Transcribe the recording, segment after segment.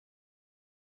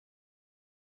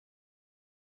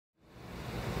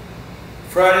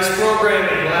Friday's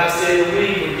programming, last day of the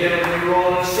week, we're getting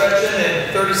re-rolling and stretching,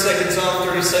 and 30 seconds on,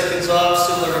 30 seconds off,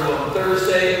 similar to on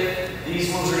Thursday.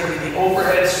 These ones are going to be the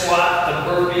overhead squat,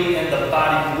 the burpee, and the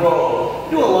body row.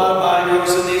 We do a lot of body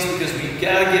rows in these because we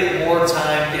got to get more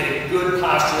time getting good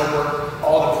postural work.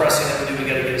 All the pressing that we do, we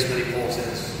got to get as many pulls in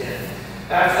as we can.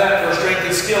 After that, for strength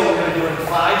and skill, we're going to be doing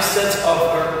 5 sets of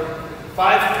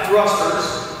 5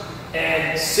 thrusters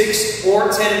and 6 or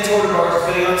 10 toe bars,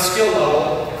 depending on skill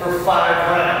level, for 5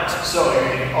 rounds. So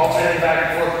you're going to alternate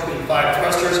back and forth between 5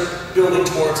 thrusters, building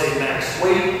towards a max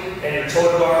weight, and your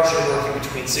toe bars, you're working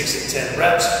between 6 and 10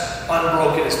 reps,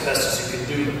 unbroken as best as you can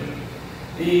do them.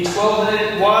 The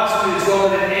 12-minute watts will be the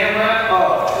 12-minute AMRAP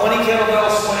of 20 kettlebell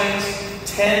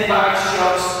swings, 10 box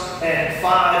jumps, and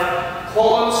 5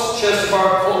 pull-ups, chest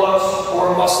bar pull-ups,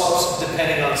 or muscle-ups,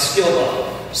 depending on skill level.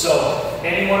 So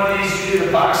any one of these you do,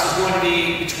 the box is going to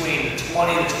be between the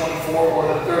 20, the 24,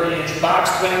 or the 30-inch box,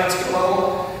 depending on skill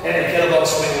level, and the kettlebell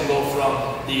swing will go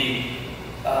from the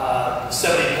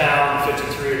 70-pound,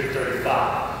 53, or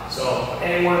 35. So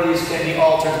any one of these can be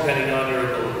altered depending on your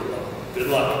ability level. Good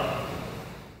luck.